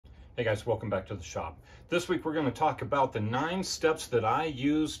Hey guys, welcome back to the shop. This week we're going to talk about the 9 steps that I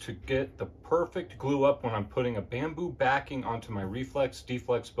use to get the perfect glue up when I'm putting a bamboo backing onto my Reflex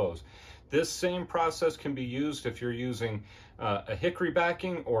Deflex bows. This same process can be used if you're using a hickory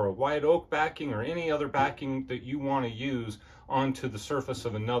backing or a white oak backing or any other backing that you want to use onto the surface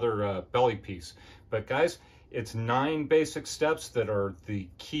of another belly piece. But guys, it's 9 basic steps that are the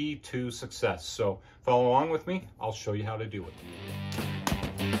key to success. So follow along with me. I'll show you how to do it.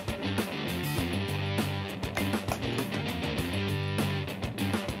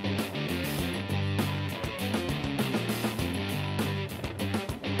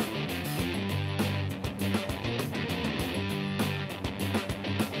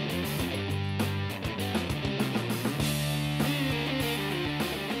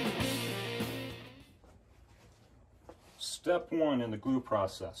 Step 1 in the glue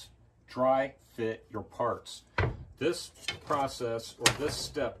process, dry fit your parts. This process or this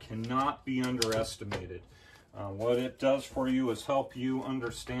step cannot be underestimated. What it does for you is help you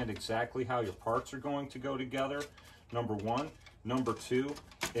understand exactly how your parts are going to go together, number 1. Number 2,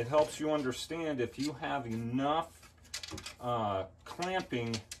 it helps you understand if you have enough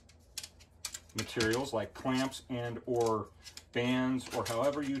clamping materials like clamps and or bands or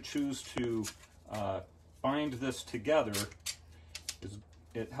however you choose to bind this together.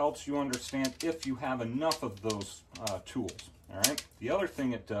 It helps you understand if you have enough of those tools. All right. The other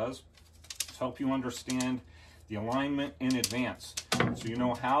thing it does is help you understand the alignment in advance, so you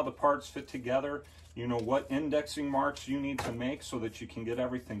know how the parts fit together. You know what indexing marks you need to make so that you can get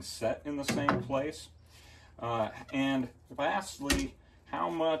everything set in the same place. And lastly, how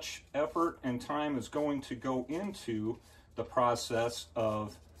much effort and time is going to go into the process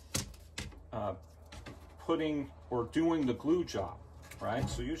of putting or doing the glue job, right?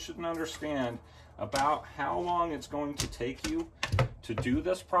 So you should understand about how long it's going to take you to do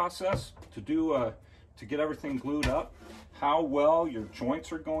this process, to get everything glued up, how well your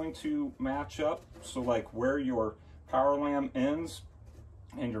joints are going to match up. So like where your power lamb ends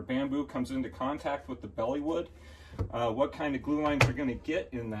and your bamboo comes into contact with the belly wood, what kind of glue lines you're going to get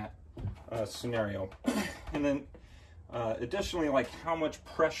in that scenario. And then additionally, like how much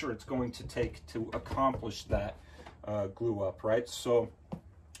pressure it's going to take to accomplish that glue up, right? So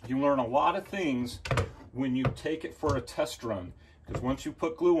you learn a lot of things when you take it for a test run, because once you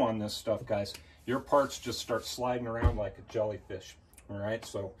put glue on this stuff, guys, your parts just start sliding around like a jellyfish. All right,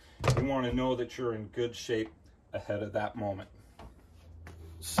 so you want to know that you're in good shape ahead of that moment.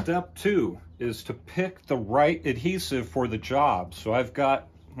 Step 2 is to pick the right adhesive for the job. So I've got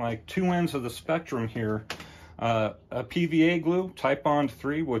like 2 ends of the spectrum here. A PVA glue, Titebond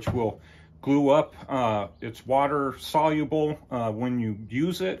 3, which will glue up. It's water soluble when you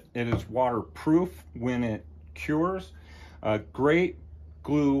use it. It is waterproof when it cures. Great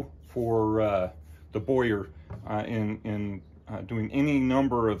glue for the Boyer in doing any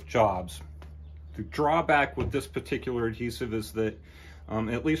number of jobs. The drawback with this particular adhesive is that,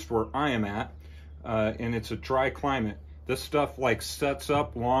 at least where I am at, and it's a dry climate, this stuff like sets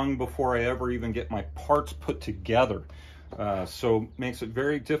up long before I ever even get my parts put together. So makes it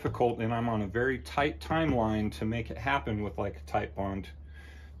very difficult, and I'm on a very tight timeline to make it happen with like a Titebond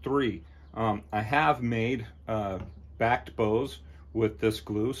 3. I have made backed bows with this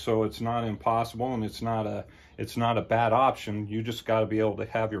glue, so it's not impossible, and it's not a bad option. You just got to be able to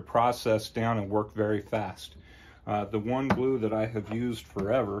have your process down and work very fast. The one glue that I have used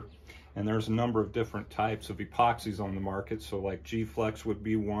forever, and there's a number of different types of epoxies on the market, so like G-Flex would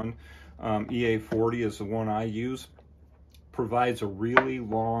be one. EA40 is the one I use. Provides a really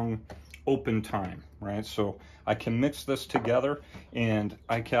long open time, right? So I can mix this together, and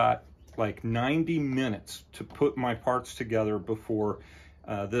I got like 90 minutes to put my parts together before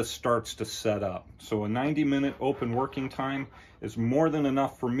this starts to set up. So a 90-minute open working time is more than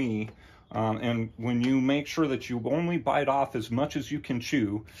enough for me. And when you make sure that you only bite off as much as you can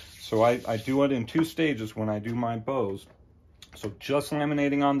chew, so I do it in 2 stages when I do my bows. So just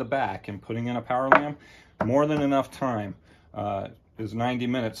laminating on the back and putting in a power lamb, more than enough time is 90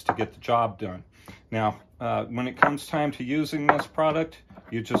 minutes to get the job done. Now, when it comes time to using this product,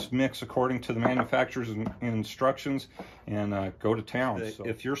 you just mix according to the manufacturer's instructions and go to town. So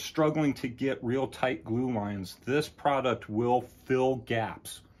if you're struggling to get real tight glue lines, this product will fill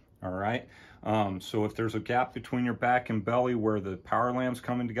gaps. All right. So if there's a gap between your back and belly where the power lamb's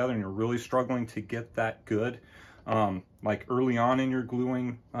coming together and you're really struggling to get that good, like early on in your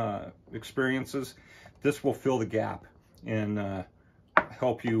gluing experiences, this will fill the gap and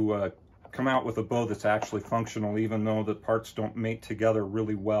help you come out with a bow that's actually functional, even though the parts don't mate together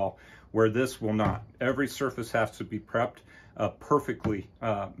really well, where this will not. Every surface has to be prepped perfectly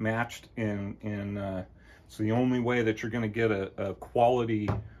matched, and it's the only way that you're going to get a quality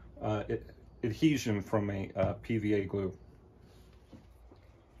adhesion from a PVA glue.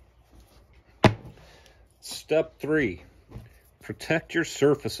 Step 3, protect your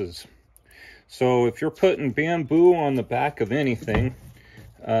surfaces. So if you're putting bamboo on the back of anything,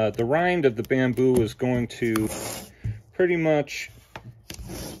 the rind of the bamboo is going to pretty much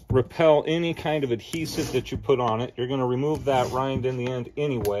repel any kind of adhesive that you put on it. You're going to remove that rind in the end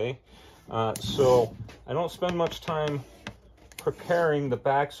anyway. So I don't spend much time preparing the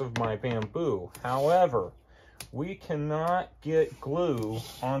backs of my bamboo. However, we cannot get glue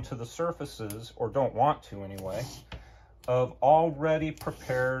onto the surfaces, or don't want to anyway, of already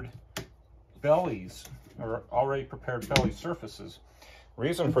prepared bellies, or already prepared belly surfaces.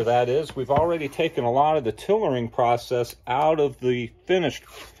 Reason for that is we've already taken a lot of the tillering process out of the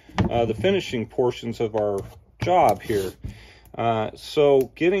finishing portions of our job here.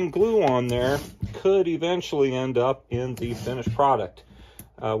 So getting glue on there could eventually end up in the finished product.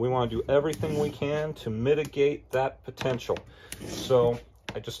 We want to do everything we can to mitigate that potential. So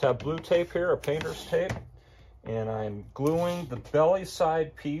I just have blue tape here, a painter's tape, and I'm gluing the belly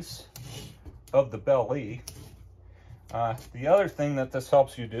side piece of the belly. The other thing that this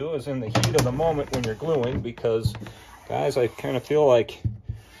helps you do is in the heat of the moment when you're gluing, because guys, I kind of feel like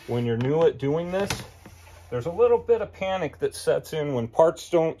when you're new at doing this, there's a little bit of panic that sets in when parts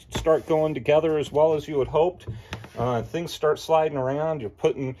don't start going together as well as you had hoped. Things start sliding around.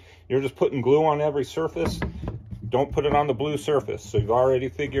 You're just putting glue on every surface. Don't put it on the blue surface. So you've already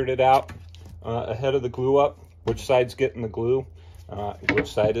figured it out ahead of the glue up, which side's getting the glue,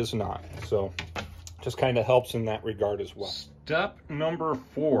 which side is not. So just kind of helps in that regard as well. Step number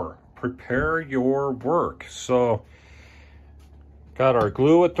 4, prepare your work. So got our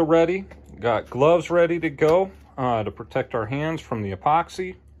glue at the ready, got gloves ready to go to protect our hands from the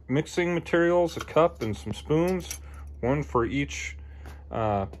epoxy. Mixing materials, a cup and some spoons, one for each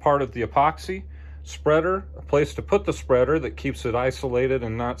part of the epoxy. Spreader, a place to put the spreader that keeps it isolated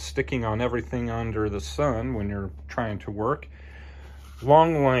and not sticking on everything under the sun when you're trying to work.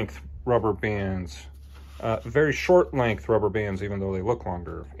 Long length rubber bands, very short length rubber bands, even though they look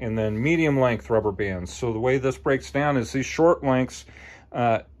longer, and then medium length rubber bands. So the way this breaks down is these short lengths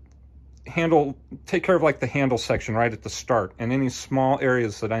take care of like the handle section right at the start and any small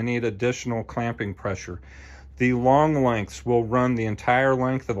areas that I need additional clamping pressure. The long lengths will run the entire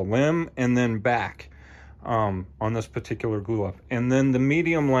length of a limb and then back on this particular glue up. And then the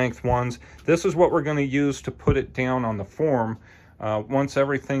medium length ones, this is what we're going to use to put it down on the form once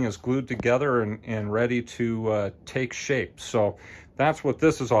everything is glued together and ready to take shape. So that's what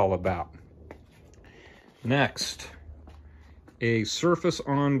this is all about. Next, a surface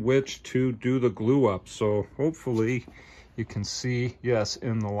on which to do the glue up. So hopefully you can see, yes,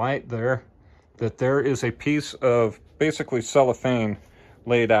 in the light there, that there is a piece of basically cellophane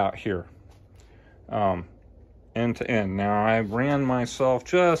laid out here, end to end. Now I ran myself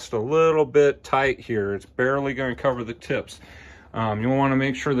just a little bit tight here. It's barely going to cover the tips. You'll want to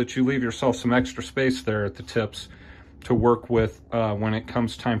make sure that you leave yourself some extra space there at the tips to work with when it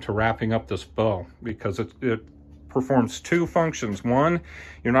comes time to wrapping up this bow, because it performs 2 functions. 1,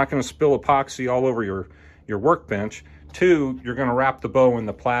 you're not going to spill epoxy all over your workbench. 2, you're going to wrap the bow in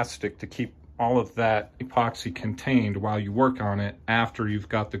the plastic to keep all of that epoxy contained while you work on it after you've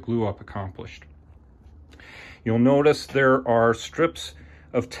got the glue up accomplished. You'll notice there are strips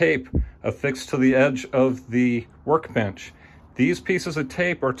of tape affixed to the edge of the workbench. These pieces of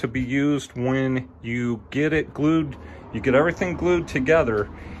tape are to be used when you get it glued, you get everything glued together,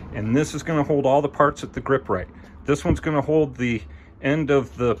 and this is going to hold all the parts at the grip right. This one's going to hold the end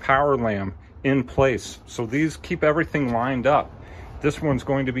of the power lamb in place. So these keep everything lined up. This one's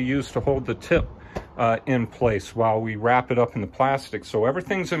going to be used to hold the tip in place while we wrap it up in the plastic. So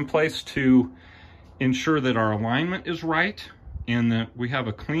everything's in place to ensure that our alignment is right and that we have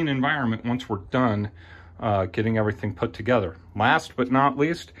a clean environment once we're done getting everything put together. Last but not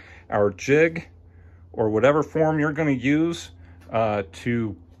least, our jig, or whatever form you're going to use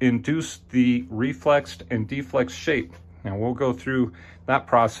to induce the reflexed and deflexed shape. Now we'll go through that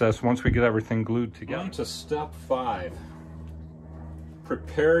process once we get everything glued together. On to step 5.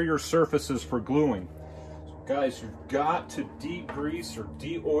 Prepare your surfaces for gluing. So guys, you've got to degrease or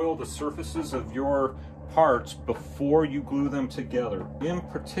de-oil the surfaces of your parts before you glue them together, in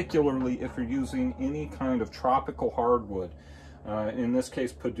particularly if you're using any kind of tropical hardwood, in this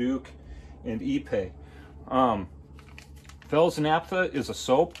case Padauk and Ipe. Fels Naphtha is a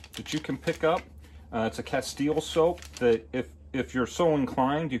soap that you can pick up. It's a Castile soap that if if you're so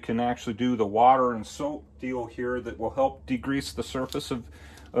inclined, you can actually do the water and soap deal here that will help degrease the surface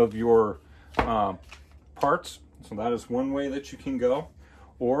of your parts. So that is one way that you can go.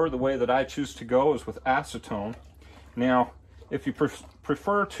 Or the way that I choose to go is with acetone. Now, if you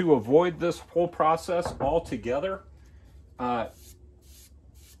prefer to avoid this whole process altogether,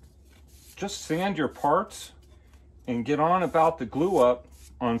 just sand your parts and get on about the glue up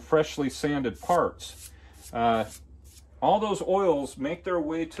on freshly sanded parts. All those oils make their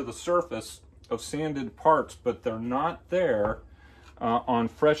way to the surface of sanded parts, but they're not there on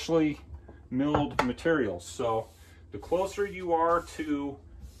freshly milled materials. So the closer you are to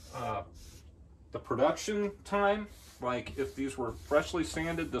the production time, like if these were freshly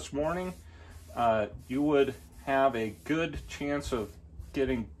sanded this morning, you would have a good chance of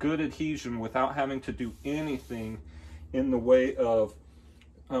getting good adhesion without having to do anything in the way of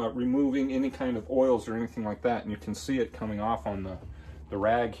removing any kind of oils or anything like that. And you can see it coming off on the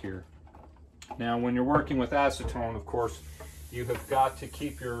rag here. Now, when you're working with acetone, of course, you have got to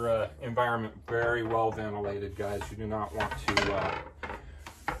keep your environment very well ventilated, guys. You do not want to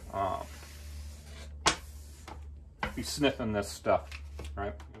be sniffing this stuff,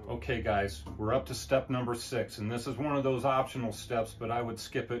 right? Okay, guys, we're up to step number 6, and this is one of those optional steps, but I would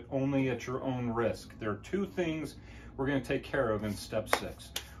skip it only at your own risk. There are 2 things we're going to take care of in step 6.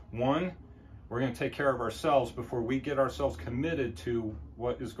 1, we're going to take care of ourselves before we get ourselves committed to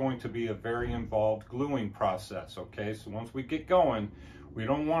what is going to be a very involved gluing process, okay? So once we get going, we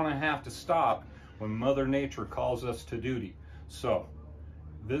don't want to have to stop when Mother Nature calls us to duty. So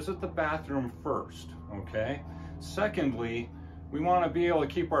visit the bathroom first, okay? Secondly, we want to be able to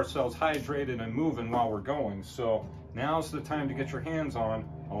keep ourselves hydrated and moving while we're going. So now's the time to get your hands on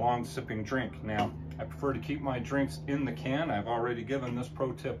a long sipping drink. Now, I prefer to keep my drinks in the can. I've already given this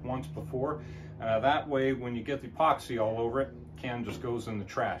pro tip once before. That way, when you get the epoxy all over it, can just goes in the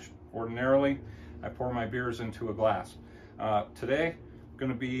trash. Ordinarily, I pour my beers into a glass. Today, I'm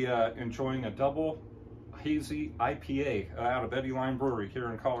going to be enjoying a double hazy IPA out of Eddie Line Brewery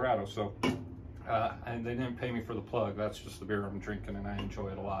here in Colorado. So, and they didn't pay me for the plug. That's just the beer I'm drinking, and I enjoy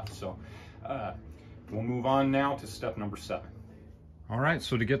it a lot. So, we'll move on now to step number 7. All right,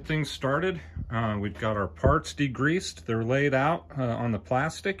 so to get things started, we've got our parts degreased. They're laid out on the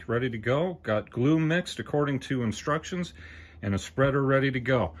plastic, ready to go. Got glue mixed according to instructions and a spreader ready to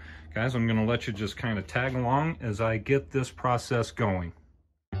go. Guys, I'm gonna let you just kind of tag along as I get this process going.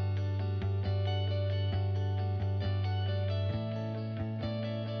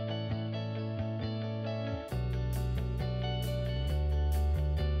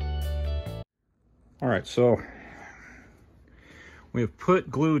 All right, so we have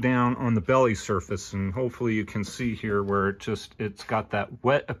put glue down on the belly surface, and hopefully you can see here where it's got that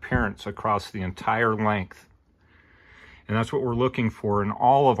wet appearance across the entire length. And that's what we're looking for in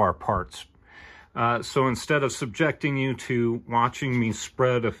all of our parts. So instead of subjecting you to watching me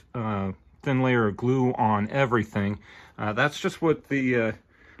spread a thin layer of glue on everything, that's just what the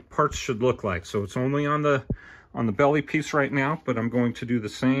parts should look like. So it's only on the belly piece right now, but I'm going to do the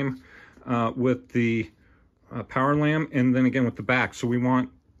same with the power lamb, and then again with the back. So we want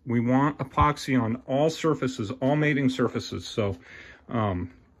epoxy on all surfaces, all mating surfaces. So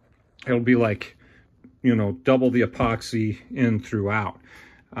it'll be like, you know, double the epoxy in throughout.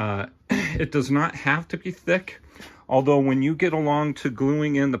 It does not have to be thick, although when you get along to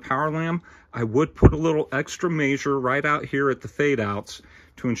gluing in the power lamb, I would put a little extra measure right out here at the fade outs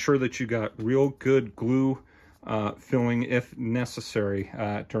to ensure that you got real good glue filling if necessary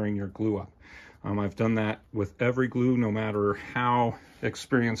during your glue up. I've done that with every glue, no matter how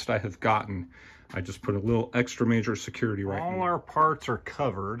experienced I have gotten. I just put a little extra major security right now. All our parts are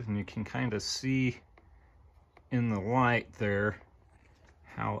covered, and you can kind of see in the light there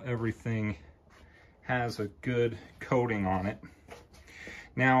how everything has a good coating on it.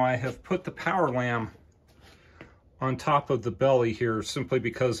 Now I have put the power lamb on top of the belly here simply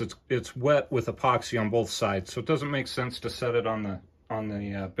because it's wet with epoxy on both sides, so it doesn't make sense to set it on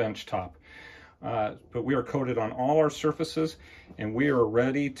the bench top. But we are coated on all our surfaces, and we are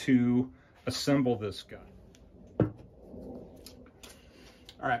ready to assemble this guy.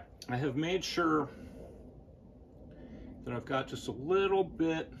 All right, I have made sure that I've got just a little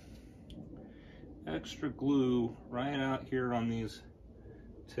bit extra glue right out here on these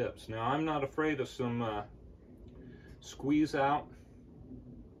tips. Now, I'm not afraid of some squeeze out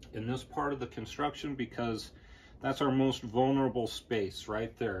in this part of the construction, because that's our most vulnerable space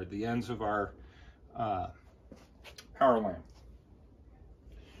right there, the ends of our power lamp.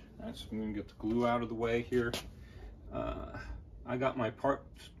 All right, so I'm going to get the glue out of the way here. I got my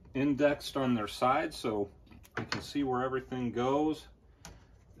parts indexed on their sides, so You can see where everything goes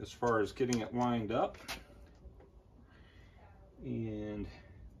as far as getting it lined up. And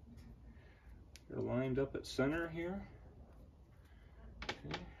they're lined up at center here.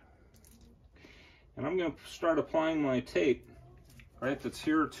 Okay. And I'm going to start applying my tape, right, that's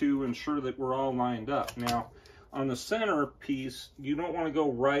here to ensure that we're all lined up. Now, on the center piece, you don't want to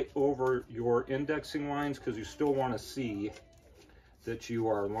go right over your indexing lines because you still want to see that you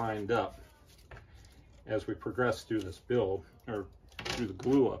are lined up as we progress through this build, or through the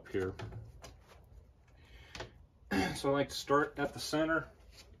glue up here. So I like to start at the center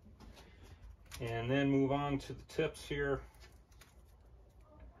and then move on to the tips here.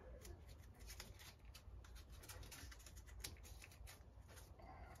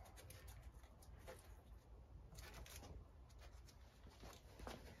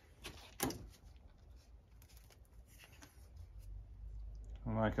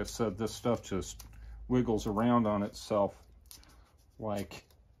 And like I said, this stuff just wiggles around on itself like,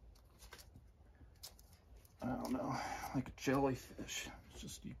 I don't know, like a jellyfish. It's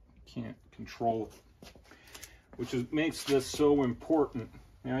just, you can't control it, which makes this so important.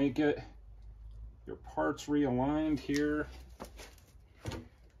 Now you get your parts realigned here.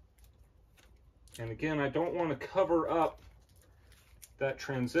 And again, I don't want to cover up that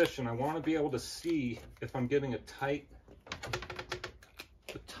transition. I want to be able to see if I'm getting a tight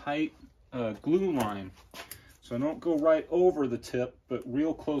glue line. So I don't go right over the tip, but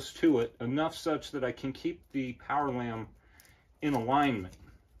real close to it, enough such that I can keep the power lamb in alignment.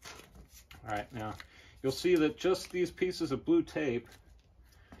 All right, now you'll see that just these pieces of blue tape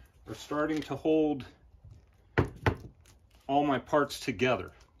are starting to hold all my parts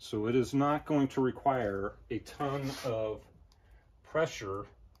together. So it is not going to require a ton of pressure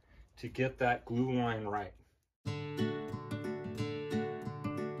to get that glue line right.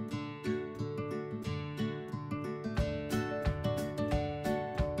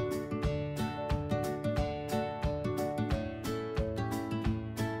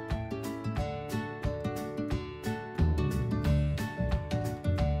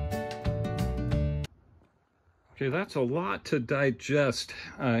 Okay, that's a lot to digest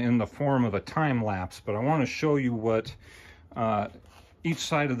in the form of a time lapse, but I want to show you what each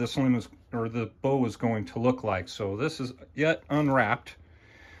side of this limb is, or the bow is going to look like. So this is yet unwrapped.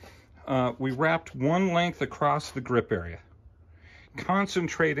 We wrapped one length across the grip area,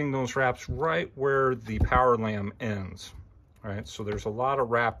 concentrating those wraps right where the power lamb ends. All right, so there's a lot of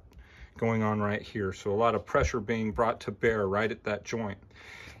wrap going on right here. So a lot of pressure being brought to bear right at that joint.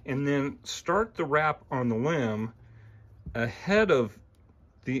 And then start the wrap on the limb ahead of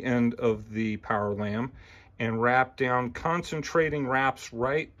the end of the power lamb and wrap down, concentrating wraps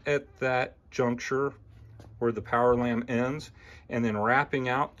right at that juncture where the power lamb ends, and then wrapping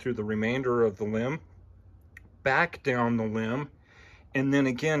out through the remainder of the limb, back down the limb, and then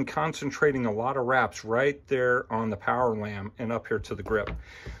again concentrating a lot of wraps right there on the power lamb and up here to the grip.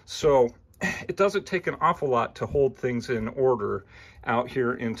 So it doesn't take an awful lot to hold things in order out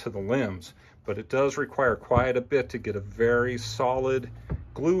here into the limbs, but it does require quite a bit to get a very solid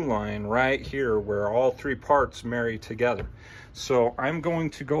glue line right here where all three parts marry together. So I'm going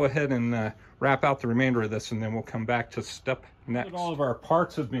to go ahead and wrap out the remainder of this, and then we'll come back to step next. All of our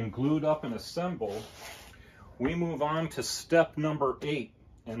parts have been glued up and assembled. We move on to step number 8,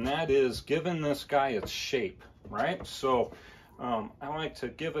 and that is giving this guy its shape, right? So I like to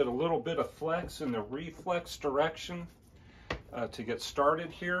give it a little bit of flex in the reflex direction to get started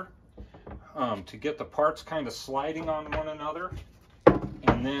here, to get the parts kind of sliding on one another.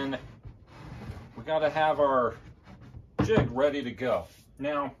 And then we got to have our jig ready to go.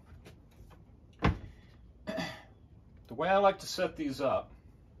 Now, the way I like to set these up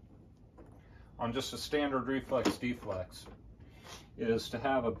on just a standard reflex deflex is to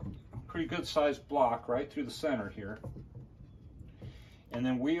have a pretty good sized block right through the center here. And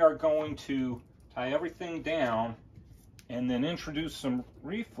then we are going to tie everything down and then introduce some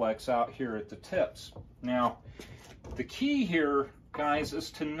reflex out here at the tips. Now, the key here, guys,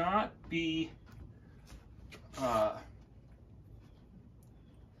 is to not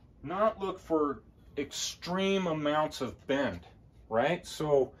look for extreme amounts of bend, right?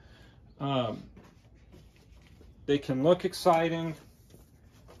 So they can look exciting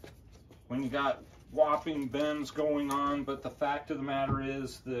when you got whopping bends going on, but the fact of the matter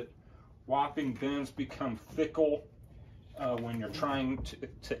is that whopping bends become fickle when you're trying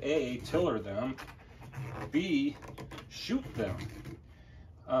to A, tiller them, B, shoot them.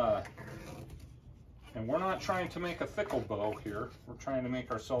 And we're not trying to make a fickle bow here. We're trying to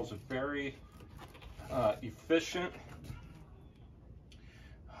make ourselves a very efficient,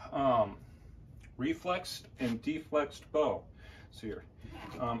 reflexed and deflexed bow. So here,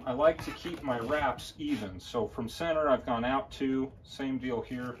 I like to keep my wraps even. So from center, I've gone out 2, same deal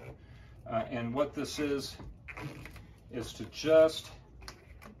here. And what this is to just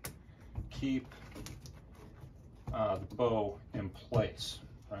keep the bow in place,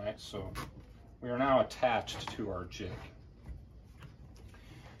 right? So we are now attached to our jig.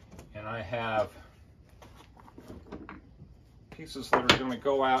 And I have pieces that are going to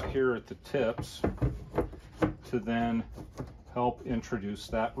go out here at the tips to then help introduce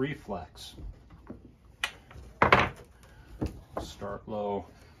that reflex. Start low.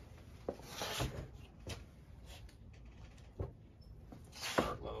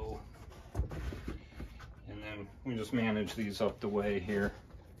 Start low. And then we just manage these up the way here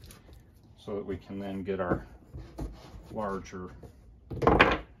so that we can then get our larger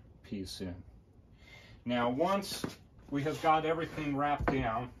piece in. Now, once we have got everything wrapped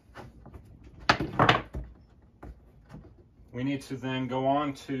down, we need to then go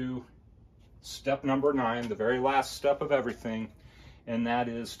on to step number 9, the very last step of everything, and that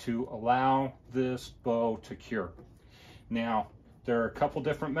is to allow this bow to cure. Now, there are a couple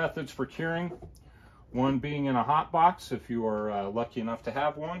different methods for curing. One being in a hot box, if you are lucky enough to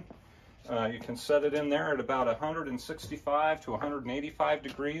have one. You can set it in there at about 165 to 185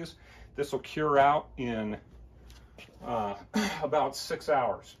 degrees. This will cure out in about 6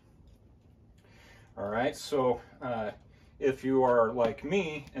 hours. All right, so if you are like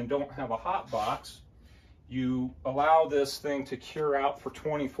me and don't have a hot box, you allow this thing to cure out for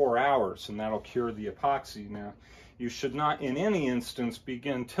 24 hours, and that'll cure the epoxy. Now, you should not in any instance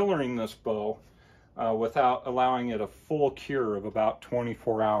begin tillering this bow without allowing it a full cure of about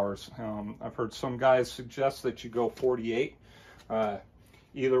 24 hours. I've heard some guys suggest that you go 48.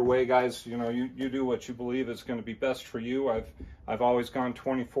 Either way, guys, you know, you do what you believe is going to be best for you. I've always gone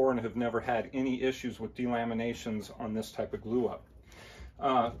 24 and have never had any issues with delaminations on this type of glue up.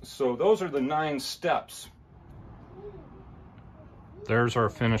 So those are the 9 steps. There's our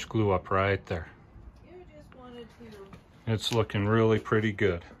finished glue up right there. You just wanted to. It's looking really pretty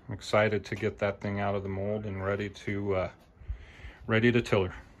good. I'm excited to get that thing out of the mold and ready to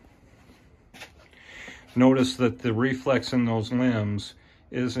tiller. Notice that the reflex in those limbs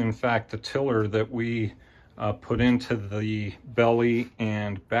is in fact the tiller that we put into the belly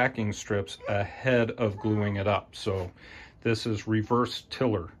and backing strips ahead of gluing it up. So this is reverse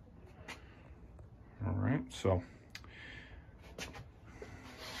tiller. All right, so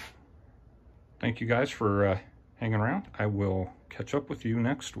thank you guys for hanging around. I will catch up with you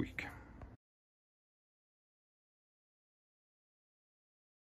next week.